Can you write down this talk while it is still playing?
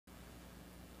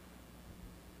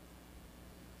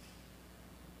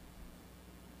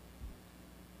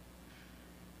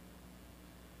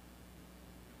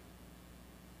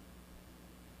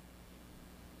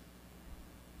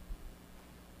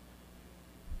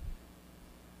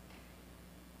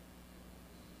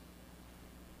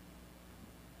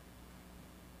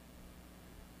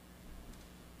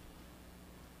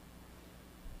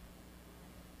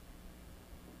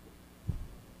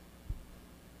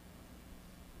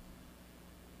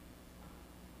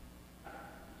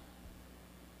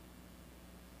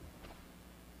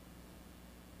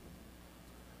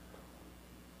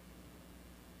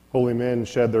Holy men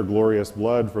shed their glorious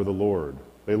blood for the Lord.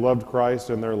 They loved Christ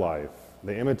in their life.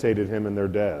 They imitated him in their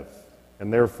death,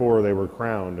 and therefore they were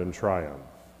crowned in triumph.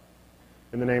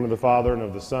 In the name of the Father, and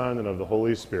of the Son, and of the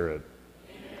Holy Spirit.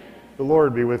 Amen. The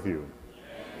Lord be with you.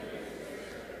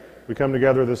 We come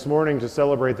together this morning to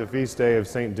celebrate the feast day of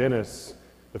St. Denis,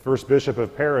 the first bishop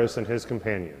of Paris, and his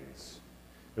companions.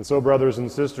 And so, brothers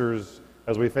and sisters,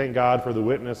 as we thank God for the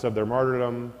witness of their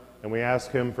martyrdom, and we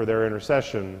ask him for their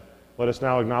intercession, let us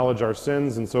now acknowledge our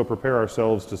sins and so prepare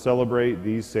ourselves to celebrate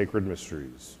these sacred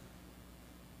mysteries.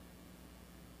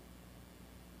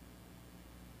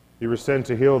 You were sent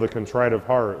to heal the contrite of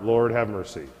heart. Lord, have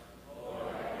mercy. Lord,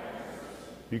 have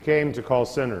mercy. You came to call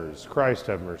sinners. Christ,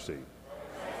 have mercy.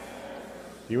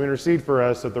 You intercede for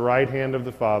us at the right hand of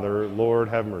the Father. Lord,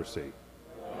 have mercy.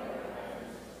 Lord, have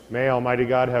mercy. May Almighty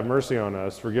God have mercy on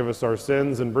us, forgive us our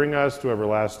sins, and bring us to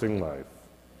everlasting life.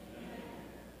 Amen.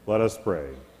 Let us pray.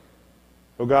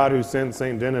 O God, who sent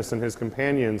St. Denis and his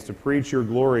companions to preach your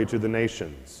glory to the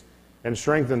nations and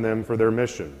strengthen them for their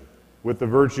mission, with the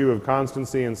virtue of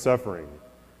constancy and suffering,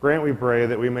 grant, we pray,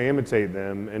 that we may imitate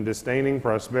them in disdaining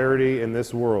prosperity in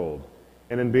this world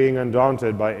and in being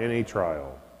undaunted by any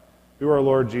trial. Through our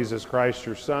Lord Jesus Christ,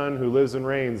 your Son, who lives and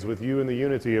reigns with you in the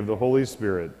unity of the Holy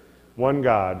Spirit, one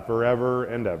God, forever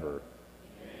and ever.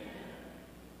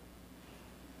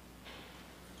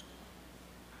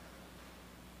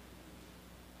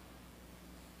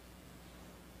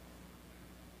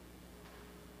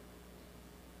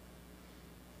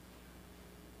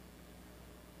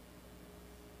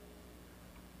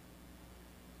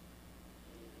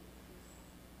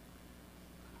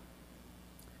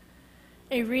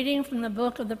 A reading from the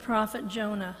book of the prophet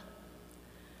Jonah.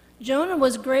 Jonah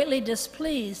was greatly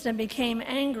displeased and became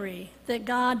angry that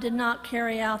God did not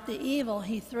carry out the evil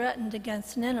he threatened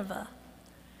against Nineveh.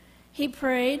 He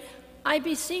prayed, "I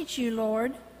beseech you,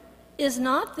 Lord, is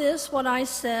not this what I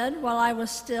said while I was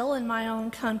still in my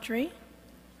own country?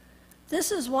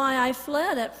 This is why I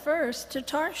fled at first to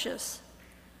Tarshish.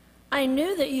 I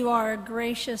knew that you are a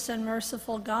gracious and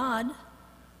merciful God,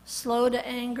 slow to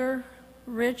anger,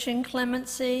 rich in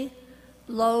clemency,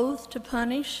 loath to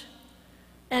punish.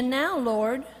 And now,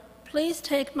 Lord, please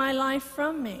take my life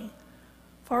from me,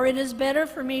 for it is better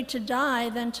for me to die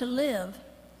than to live."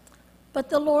 But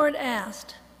the Lord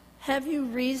asked, "Have you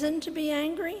reason to be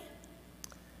angry?"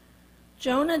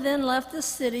 Jonah then left the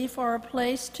city for a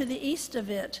place to the east of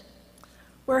it,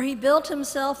 where he built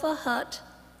himself a hut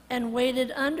and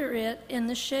waited under it in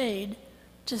the shade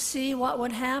to see what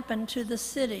would happen to the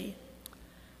city.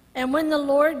 And when the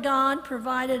Lord God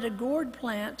provided a gourd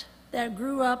plant that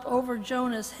grew up over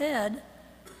Jonah's head,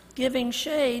 giving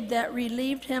shade that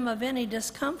relieved him of any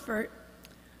discomfort,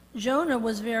 Jonah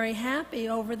was very happy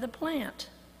over the plant.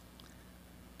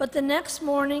 But the next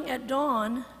morning at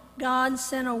dawn, God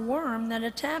sent a worm that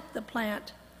attacked the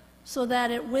plant so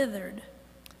that it withered.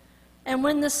 And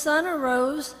when the sun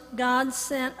arose, God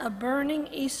sent a burning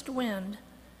east wind,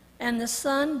 and the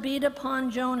sun beat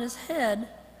upon Jonah's head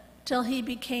till he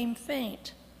became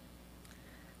faint.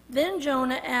 Then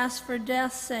Jonah asked for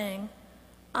death, saying,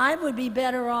 "I would be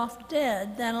better off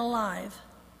dead than alive."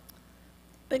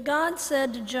 But God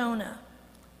said to Jonah,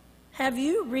 "Have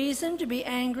you reason to be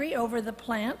angry over the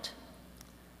plant?"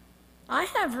 "I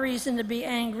have reason to be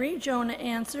angry," Jonah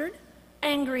answered,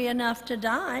 "angry enough to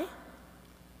die."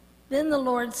 Then the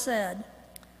Lord said,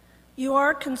 "You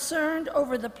are concerned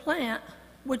over the plant,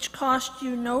 which cost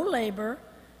you no labor,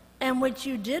 and which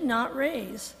you did not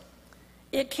raise.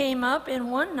 It came up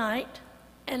in one night,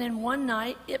 and in one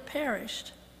night it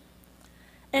perished.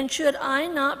 And should I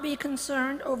not be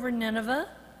concerned over Nineveh,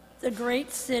 the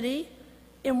great city,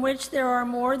 in which there are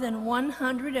more than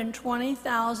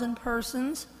 120,000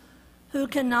 persons who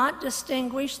cannot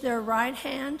distinguish their right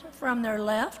hand from their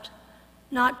left,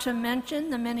 not to mention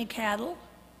the many cattle?"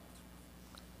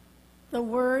 The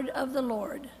word of the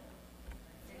Lord.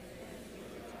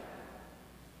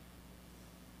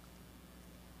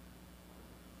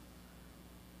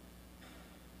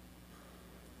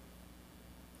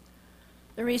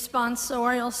 The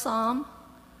responsorial psalm,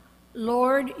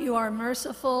 Lord, you are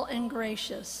merciful and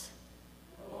gracious.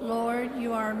 Lord,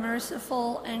 you are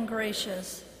merciful and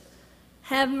gracious.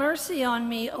 Have mercy on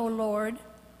me, O Lord,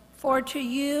 for to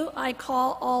you I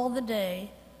call all the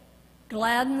day.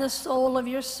 Gladden the soul of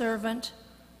your servant,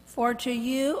 for to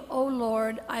you, O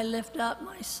Lord, I lift up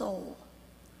my soul.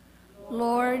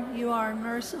 Lord, you are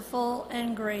merciful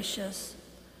and gracious.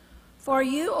 For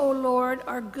you, O Lord,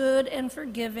 are good and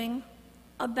forgiving,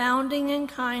 abounding in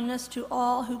kindness to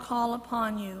all who call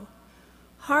upon you.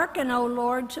 Hearken, O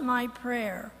Lord, to my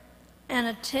prayer, and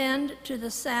attend to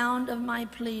the sound of my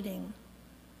pleading.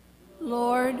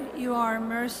 Lord, you are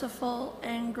merciful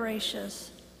and gracious.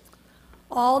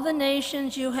 All the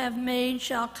nations you have made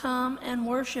shall come and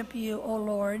worship you, O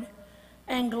Lord,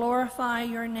 and glorify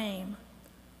your name.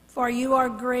 For you are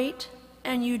great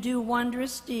and you do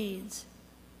wondrous deeds.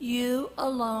 You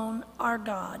alone are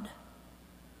God.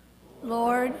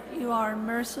 Lord, you are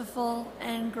merciful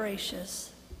and gracious.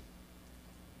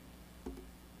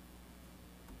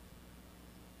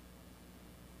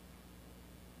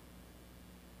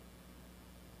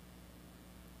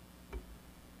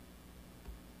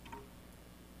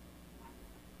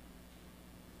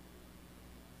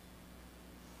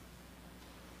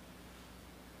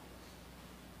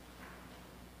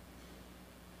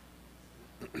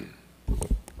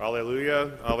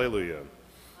 Alleluia, alleluia.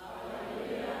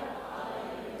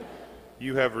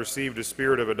 You have received a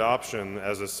spirit of adoption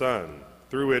as a son,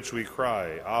 through which we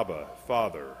cry, Abba,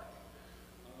 Father.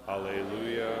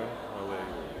 Alleluia, alleluia.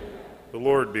 The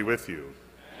Lord be with you.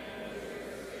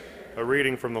 A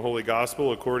reading from the Holy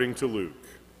Gospel according to Luke.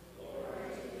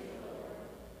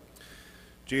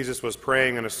 Jesus was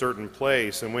praying in a certain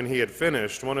place, and when he had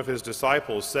finished, one of his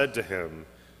disciples said to him,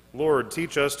 Lord,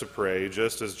 teach us to pray,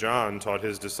 just as John taught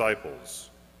his disciples.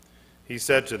 He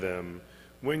said to them,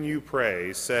 when you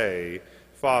pray, say,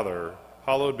 Father,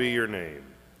 hallowed be your name.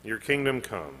 Your kingdom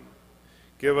come.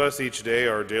 Give us each day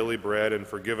our daily bread, and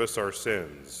forgive us our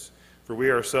sins, for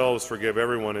we ourselves forgive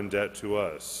everyone in debt to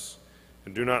us.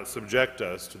 And do not subject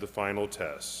us to the final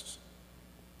test.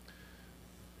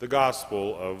 The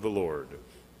Gospel of the Lord.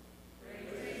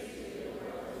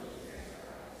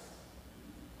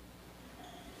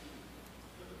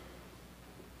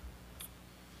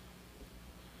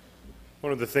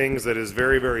 One of the things that is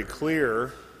very, very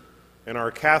clear in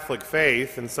our Catholic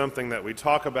faith, and something that we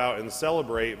talk about and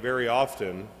celebrate very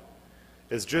often,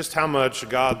 is just how much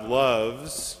God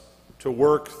loves to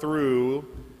work through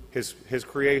his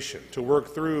creation, to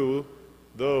work through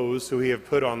those who he have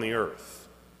put on the earth.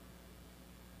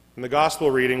 In the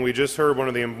gospel reading, we just heard one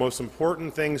of the most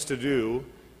important things to do,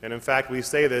 and in fact we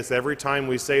say this every time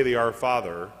we say the Our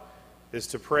Father, is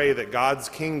to pray that God's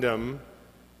kingdom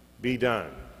be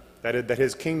done. That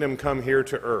his kingdom come here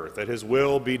to earth, that his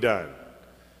will be done.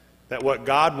 That what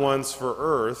God wants for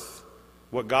earth,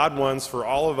 what God wants for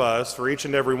all of us, for each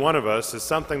and every one of us, is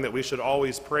something that we should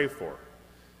always pray for.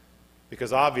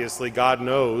 Because obviously God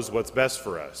knows what's best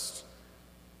for us.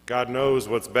 God knows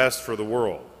what's best for the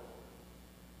world.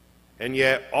 And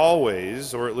yet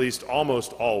always, or at least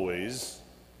almost always,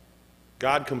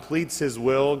 God completes his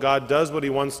will, God does what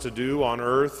he wants to do on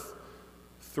earth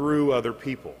through other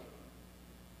people.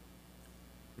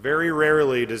 Very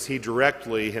rarely does he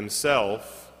directly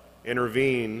himself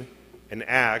intervene and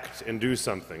act and do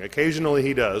something. Occasionally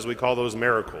he does. We call those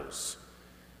miracles.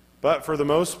 But for the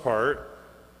most part,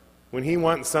 when he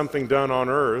wants something done on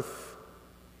earth,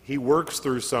 he works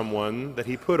through someone that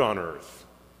he put on earth.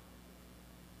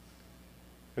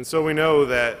 And so we know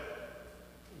that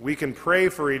we can pray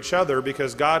for each other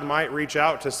because God might reach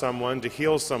out to someone, to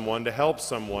heal someone, to help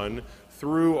someone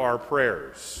through our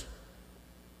prayers.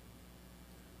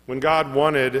 When God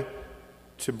wanted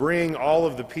to bring all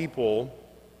of the people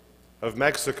of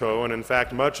Mexico, and in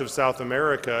fact much of South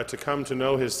America, to come to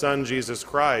know his son Jesus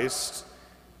Christ,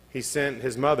 he sent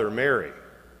his mother, Mary,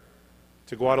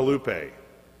 to Guadalupe,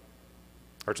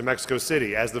 or to Mexico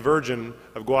City, as the Virgin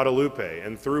of Guadalupe.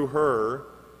 And through her,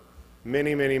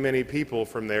 many, many, many people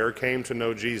from there came to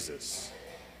know Jesus.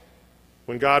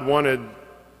 When God wanted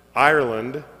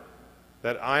Ireland,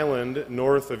 that island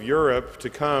north of Europe, to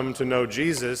come to know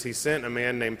Jesus, he sent a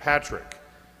man named Patrick.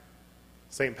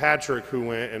 St. Patrick, who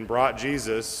went and brought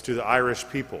Jesus to the Irish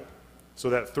people, so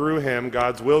that through him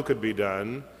God's will could be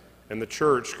done and the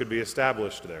church could be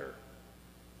established there.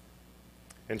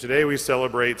 And today we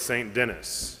celebrate St.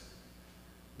 Denis,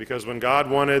 because when God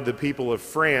wanted the people of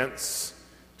France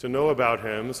to know about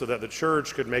him so that the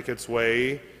church could make its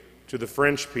way to the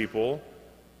French people,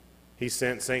 he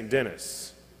sent St.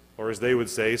 Denis, or as they would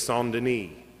say, Saint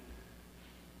Denis.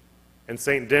 And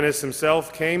St. Denis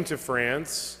himself came to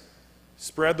France,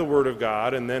 spread the word of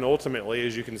God, and then ultimately,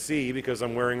 as you can see, because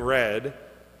I'm wearing red,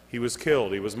 he was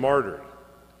killed, he was martyred.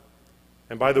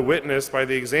 And by the witness, by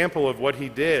the example of what he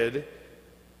did,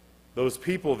 those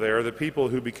people there, the people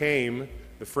who became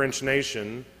the French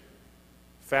nation,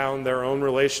 found their own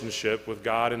relationship with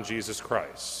God and Jesus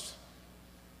Christ.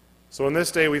 So on this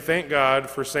day, we thank God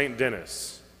for St.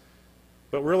 Denis.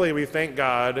 But really, we thank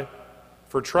God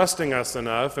for trusting us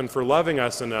enough and for loving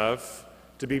us enough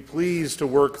to be pleased to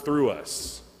work through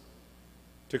us,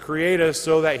 to create us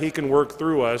so that he can work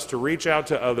through us, to reach out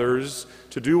to others,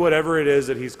 to do whatever it is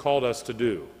that he's called us to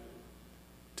do.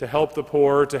 to help the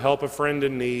poor, to help a friend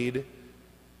in need,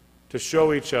 to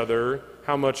show each other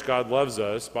how much God loves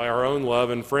us by our own love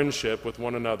and friendship with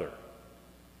one another.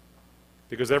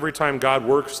 Because every time God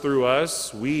works through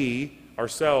us, we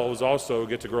ourselves also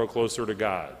get to grow closer to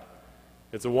God.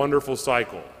 It's a wonderful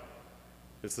cycle.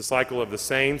 It's the cycle of the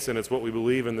saints, and it's what we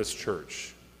believe in this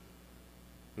church.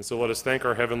 And so let us thank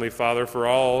our Heavenly Father for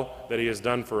all that He has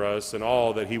done for us and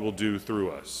all that He will do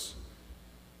through us.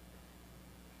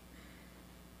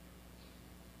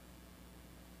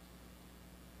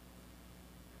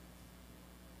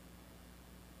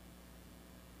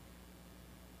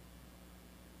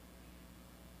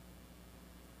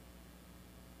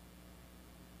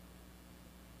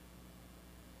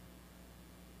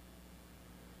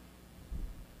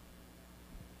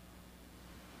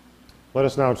 Let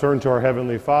us now turn to our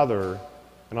Heavenly Father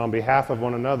and on behalf of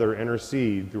one another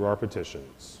intercede through our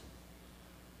petitions.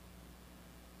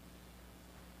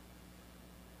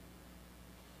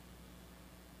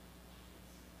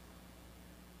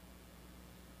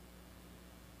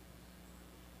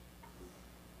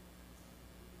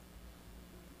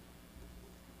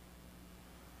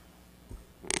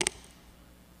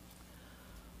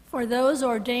 For those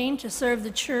ordained to serve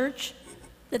the church,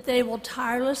 that they will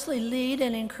tirelessly lead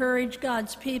and encourage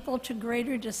God's people to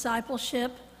greater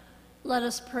discipleship, let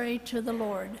us pray to the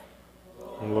Lord.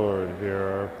 Lord, hear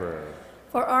our prayer.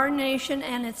 For our nation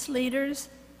and its leaders,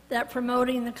 that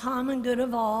promoting the common good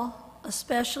of all,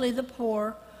 especially the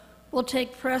poor, will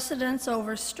take precedence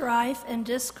over strife and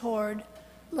discord,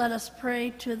 let us pray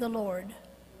to the Lord.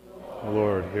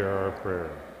 Lord, hear our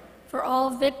prayer. For all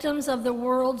victims of the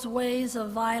world's ways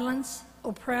of violence,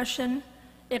 oppression,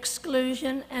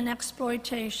 exclusion, and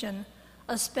exploitation,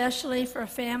 especially for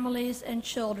families and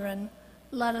children,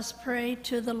 let us pray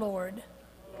to the Lord.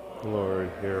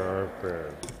 Lord, hear our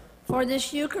prayer. For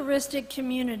this Eucharistic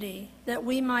community, that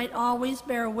we might always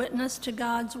bear witness to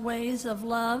God's ways of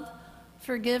love,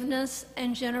 forgiveness,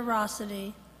 and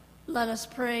generosity, let us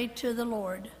pray to the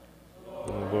Lord.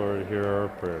 Lord, hear our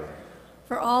prayer.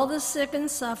 For all the sick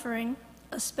and suffering,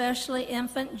 especially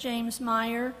infant James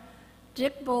Meyer,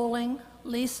 Dick Bowling,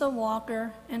 Lisa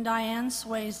Walker, and Diane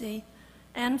Swayze,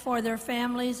 and for their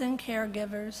families and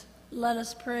caregivers, let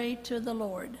us pray to the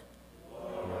Lord.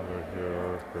 Lord, hear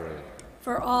our prayer.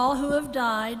 For all who have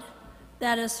died,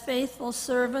 that as faithful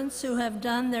servants who have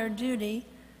done their duty,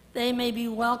 they may be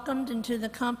welcomed into the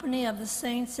company of the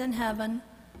saints in heaven,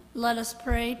 let us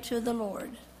pray to the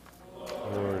Lord.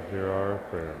 Lord, hear our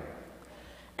prayer.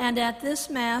 And at this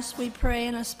Mass, we pray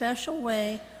in a special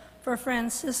way for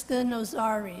Francisca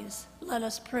Nozares. Let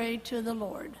us pray to the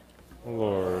Lord.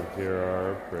 Lord, hear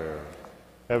our prayer.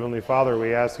 Heavenly Father,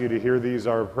 we ask you to hear these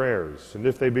our prayers, and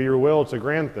if they be your will, to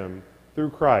grant them through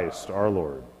Christ our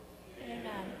Lord.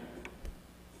 Amen.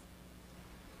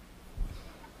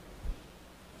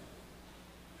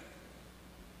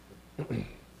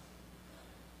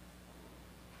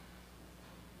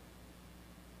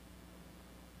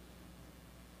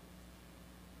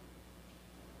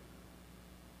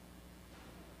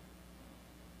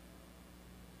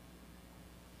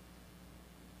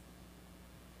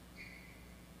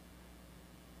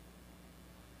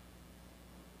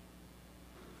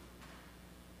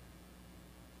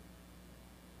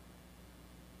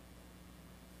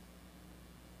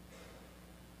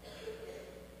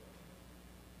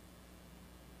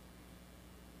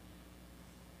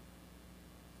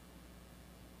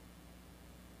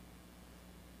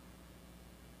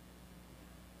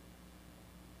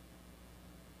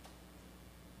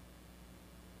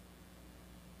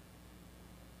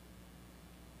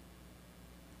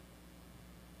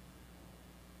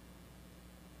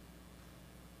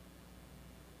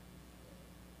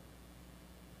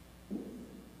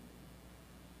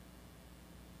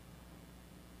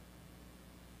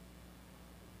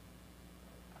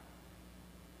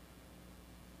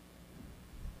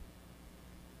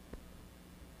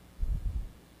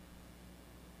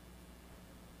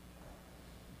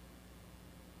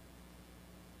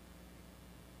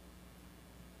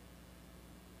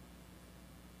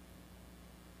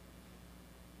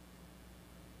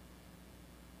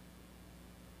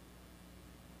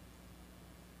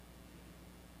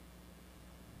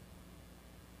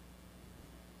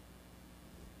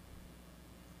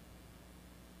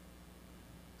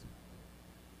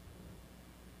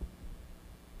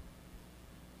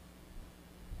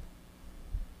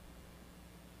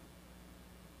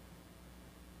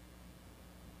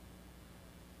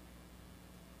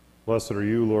 Blessed are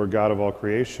you, Lord God of all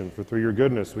creation, for through your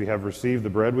goodness we have received the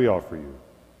bread we offer you.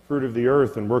 Fruit of the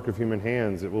earth and work of human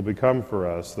hands, it will become for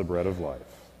us the bread of life.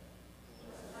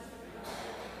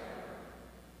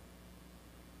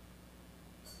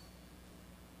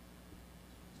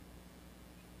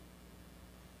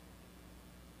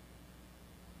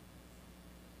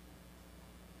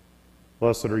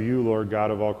 Blessed are you, Lord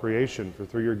God of all creation, for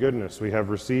through your goodness we have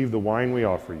received the wine we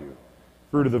offer you.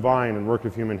 Fruit of the vine and work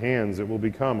of human hands, it will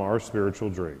become our spiritual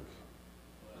drink.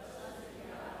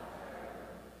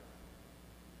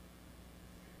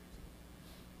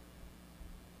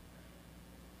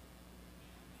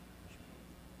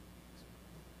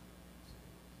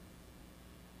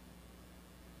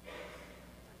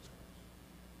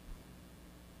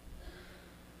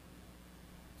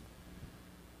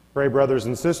 Pray, brothers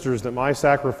and sisters, that my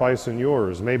sacrifice and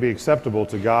yours may be acceptable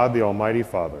to God, the Almighty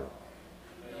Father.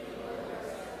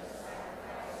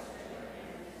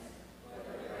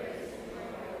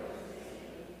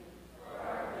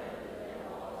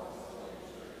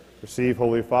 Receive,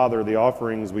 Holy Father, the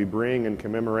offerings we bring in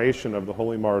commemoration of the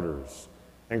holy martyrs,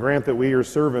 and grant that we, your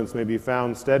servants, may be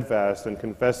found steadfast in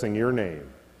confessing your name,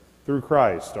 through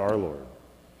Christ our Lord.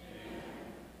 Amen.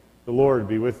 The Lord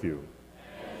be with you.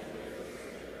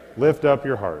 Lift up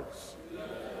your hearts.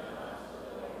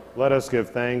 Let us give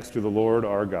thanks to the Lord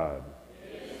our God.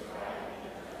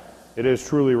 It is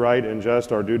truly right and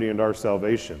just, our duty and our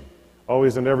salvation,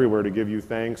 always and everywhere to give you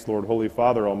thanks, Lord, Holy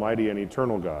Father, Almighty and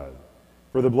eternal God,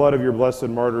 for the blood of your blessed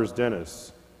martyrs,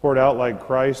 Denis, poured out like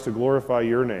Christ to glorify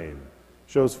your name,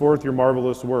 shows forth your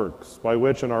marvelous works, by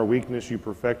which in our weakness you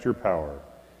perfect your power,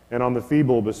 and on the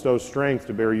feeble bestow strength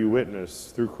to bear you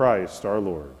witness, through Christ our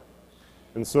Lord.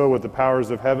 And so with the powers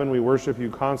of heaven we worship you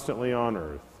constantly on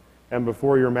earth, and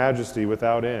before your majesty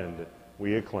without end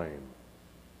we acclaim.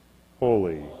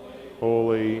 Holy,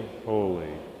 holy, holy,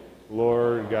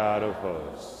 Lord God of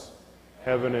hosts,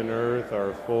 heaven and earth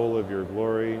are full of your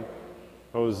glory.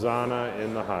 Hosanna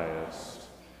in the highest.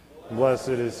 Blessed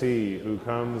is he who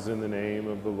comes in the name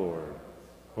of the Lord.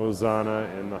 Hosanna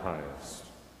in the highest.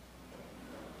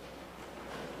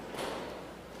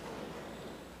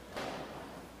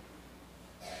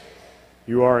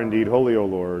 You are indeed holy, O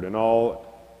Lord,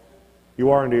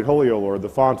 you are indeed holy, O Lord, the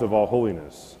font of all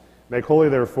holiness. Make holy,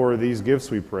 therefore, these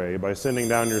gifts, we pray, by sending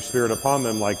down your Spirit upon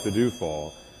them like the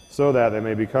dewfall, so that they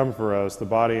may become for us the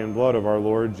body and blood of our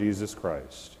Lord Jesus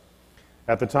Christ.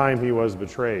 At the time he was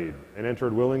betrayed and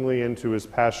entered willingly into his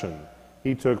passion,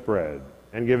 he took bread,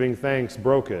 and giving thanks,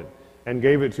 broke it, and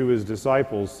gave it to his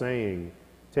disciples, saying,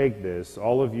 "Take this,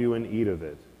 all of you, and eat of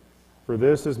it, for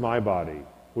this is my body,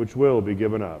 which will be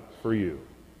given up for you."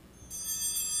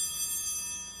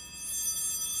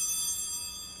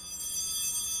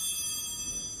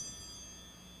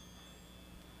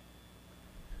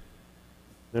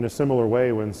 In a similar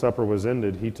way, when supper was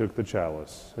ended, he took the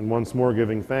chalice, and once more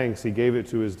giving thanks, he gave it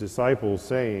to his disciples,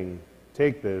 saying,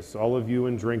 "Take this, all of you,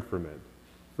 and drink from it,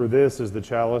 for this is the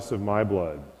chalice of my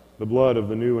blood, the blood of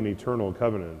the new and eternal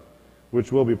covenant,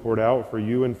 which will be poured out for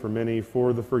you and for many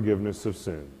for the forgiveness of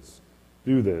sins.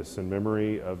 Do this in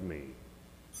memory of me."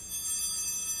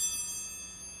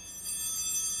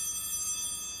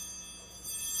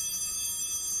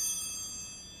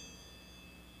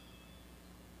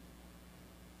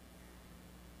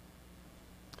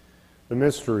 The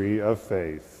mystery of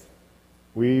faith.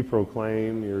 We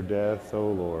proclaim your death, O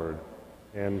Lord,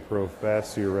 and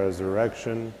profess your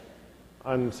resurrection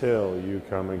until you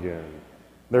come again.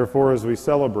 Therefore, as we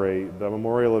celebrate the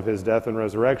memorial of his death and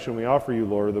resurrection, we offer you,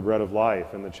 Lord, the bread of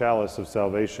life and the chalice of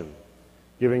salvation,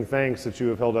 giving thanks that you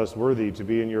have held us worthy to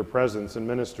be in your presence and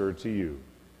minister to you.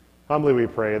 Humbly we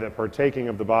pray that, partaking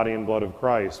of the body and blood of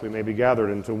Christ, we may be gathered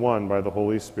into one by the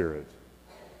Holy Spirit.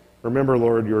 Remember,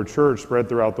 Lord, your church spread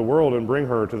throughout the world, and bring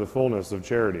her to the fullness of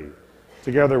charity,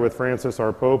 together with Francis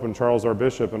our Pope and Charles our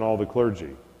Bishop and all the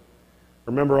clergy.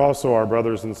 Remember also our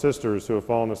brothers and sisters who have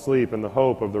fallen asleep in the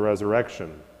hope of the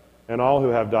resurrection, and all who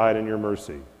have died in your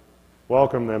mercy.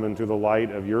 Welcome them into the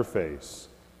light of your face.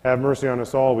 Have mercy on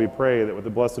us all, we pray, that with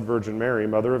the Blessed Virgin Mary,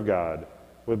 Mother of God,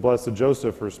 with blessed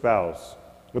Joseph, her spouse,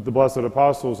 with the blessed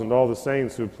apostles and all the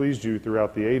saints who have pleased you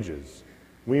throughout the ages,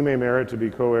 we may merit to be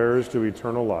co-heirs to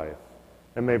eternal life,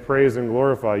 and may praise and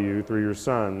glorify you through your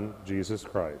Son, Jesus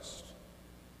Christ.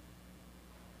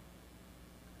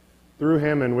 Through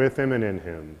him and with him and in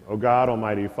him, O God,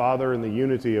 Almighty Father, in the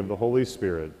unity of the Holy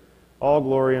Spirit, all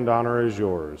glory and honor is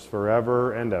yours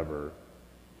forever and ever.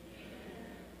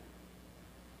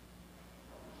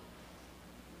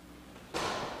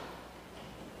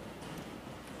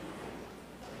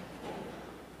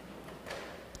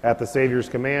 At the Savior's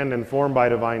command, informed by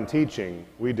divine teaching,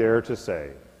 we dare to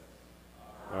say,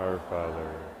 Our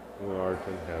Father, who art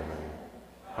in heaven,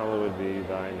 hallowed be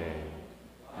thy name.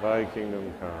 Thy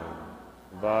kingdom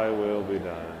come, thy will be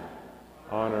done,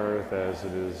 on earth as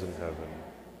it is in heaven.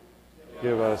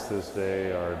 Give us this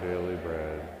day our daily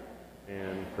bread,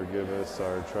 and forgive us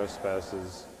our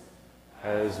trespasses,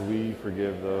 as we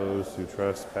forgive those who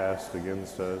trespass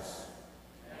against us.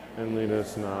 And lead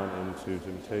us not into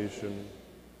temptation,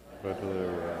 but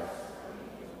deliver us.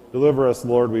 Deliver us,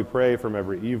 Lord, we pray, from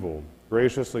every evil.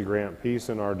 Graciously grant peace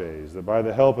in our days, that by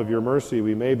the help of your mercy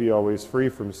we may be always free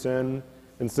from sin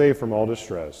and safe from all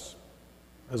distress,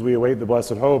 as we await the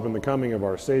blessed hope and the coming of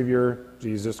our Savior,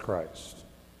 Jesus Christ.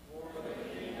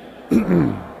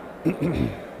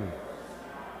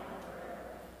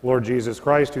 Lord Jesus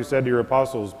Christ, who said to your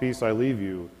apostles, "Peace I leave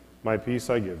you, my peace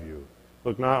I give you,"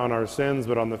 look not on our sins,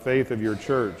 but on the faith of your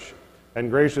church, and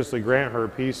graciously grant her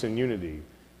peace and unity,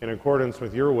 in accordance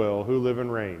with your will, who live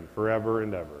and reign forever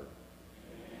and ever.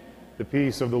 Amen. The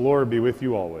peace of the Lord be with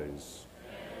you always.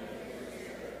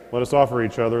 Let us offer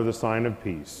each other the sign of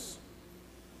peace.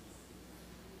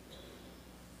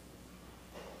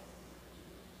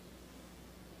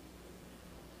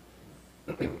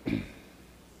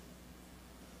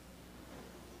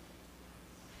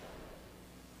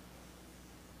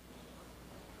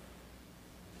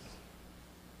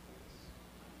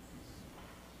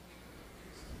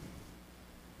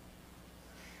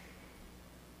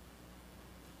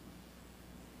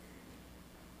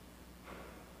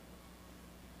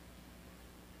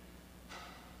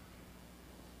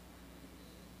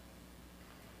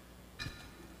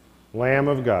 Lamb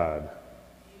of God,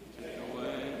 Take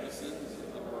away the sins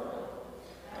of the world.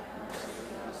 Have mercy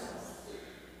on us.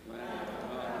 Lamb of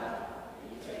God,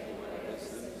 you take away the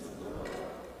sins of the world.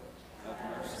 Have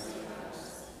mercy on us.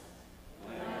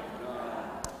 Lamb of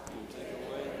God, you take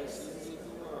away the sins of the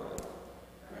world.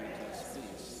 Grant us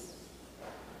peace.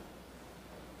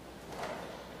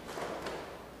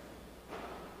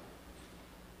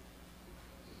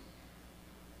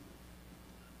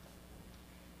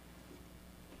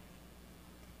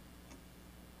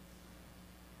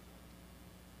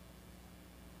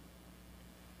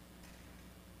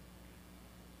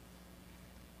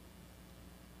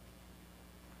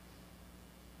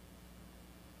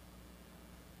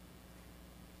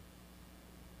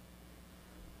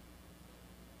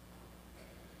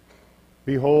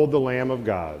 behold the Lamb of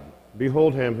God.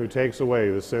 Behold him who takes away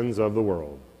the sins of the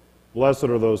world. Blessed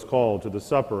are those called to the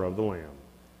supper of the Lamb.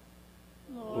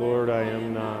 Lord, I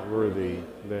am not worthy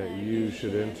that you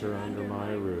should enter under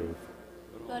my roof,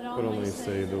 but only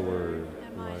say the word,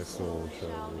 and my soul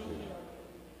shall be healed.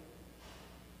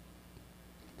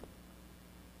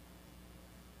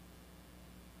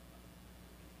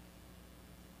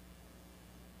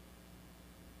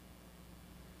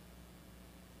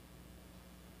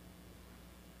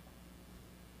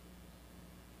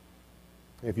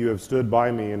 If you have stood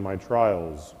by me in my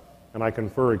trials, and I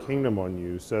confer a kingdom on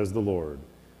you, says the Lord,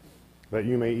 that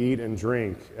you may eat and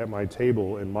drink at my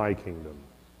table in my kingdom.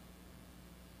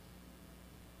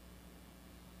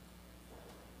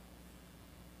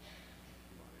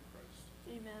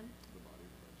 Amen.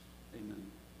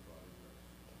 Amen.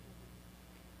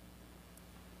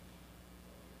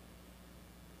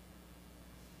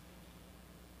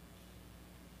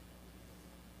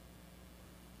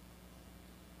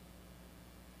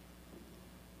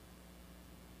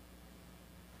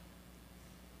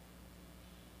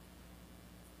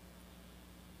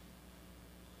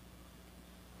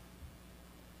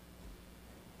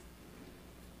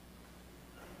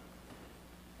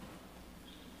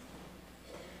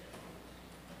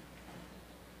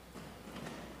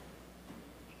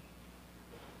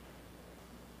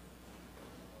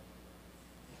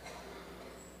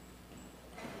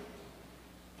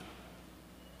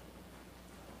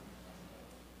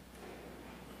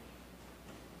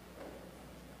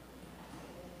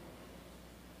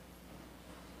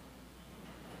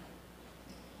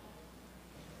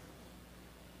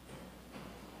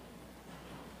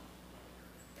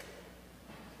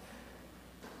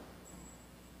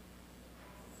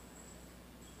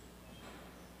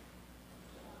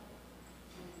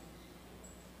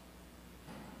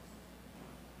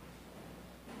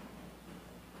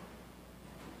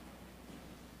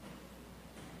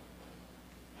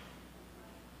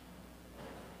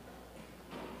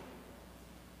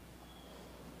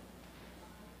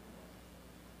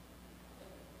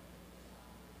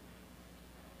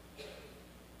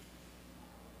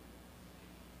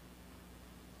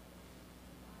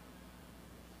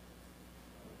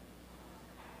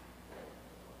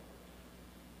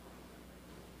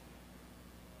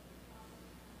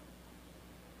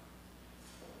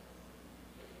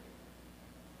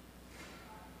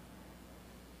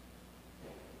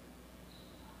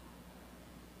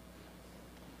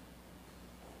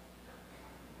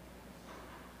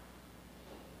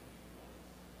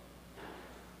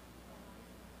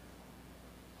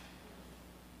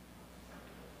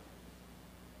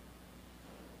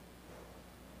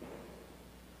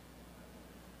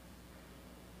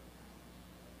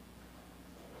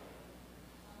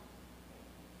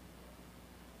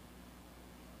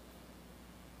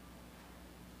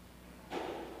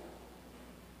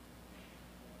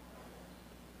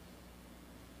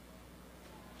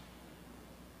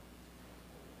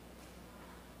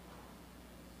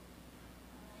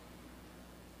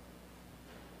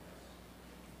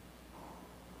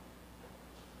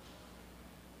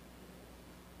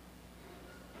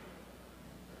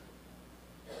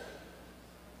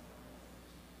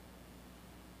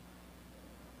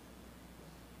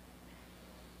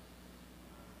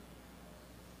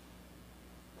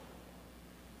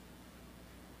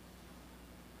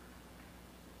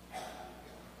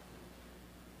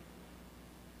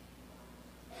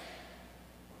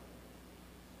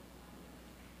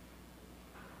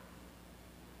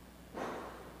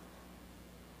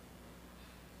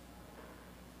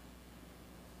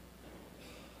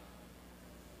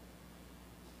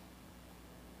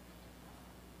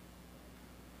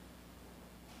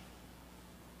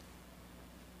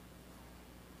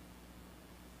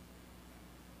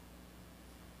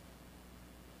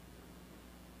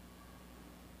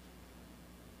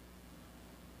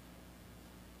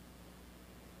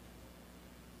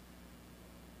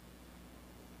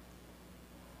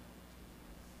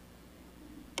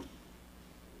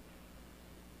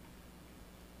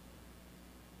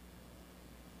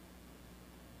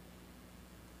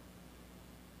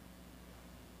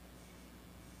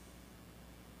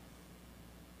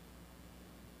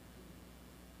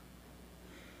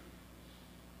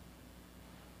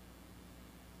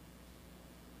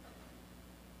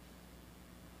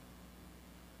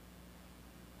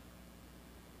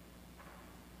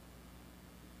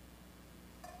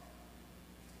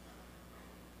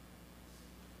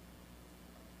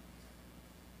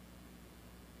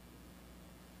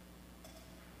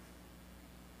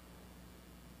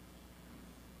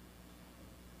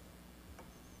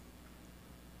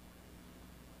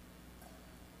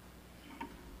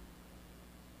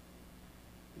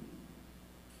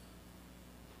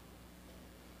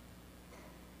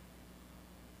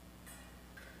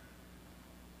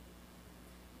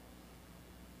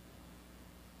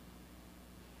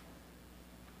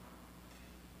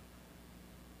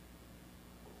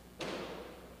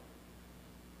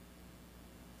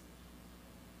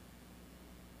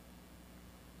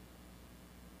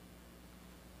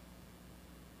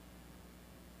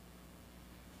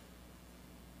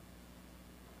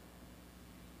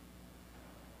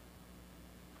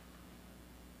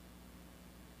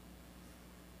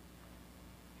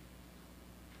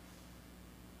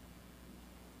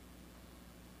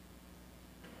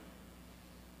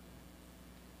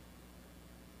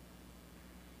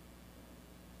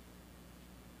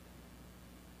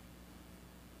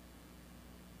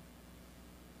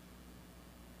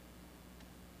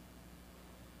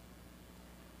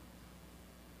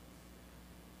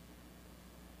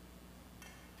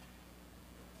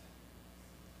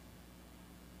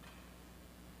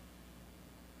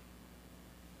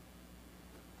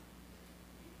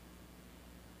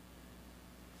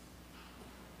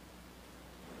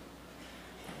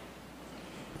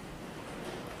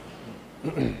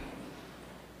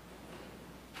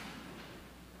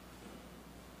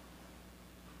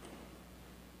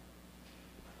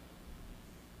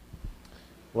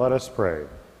 Let us pray.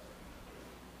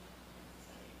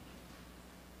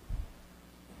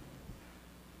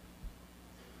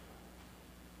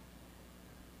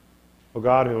 O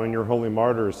God, who in your holy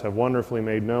martyrs have wonderfully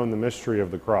made known the mystery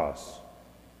of the cross,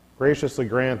 graciously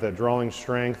grant that, drawing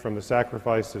strength from the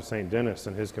sacrifice of St. Denis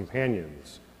and his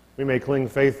companions, we may cling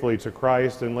faithfully to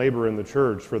Christ and labor in the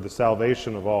Church for the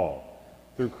salvation of all.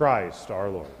 Through Christ our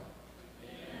Lord.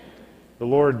 Amen. The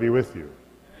Lord be with you.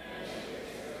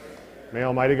 May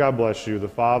Almighty God bless you, the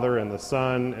Father, and the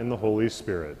Son, and the Holy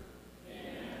Spirit.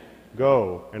 Amen.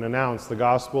 Go and announce the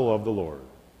gospel of the Lord.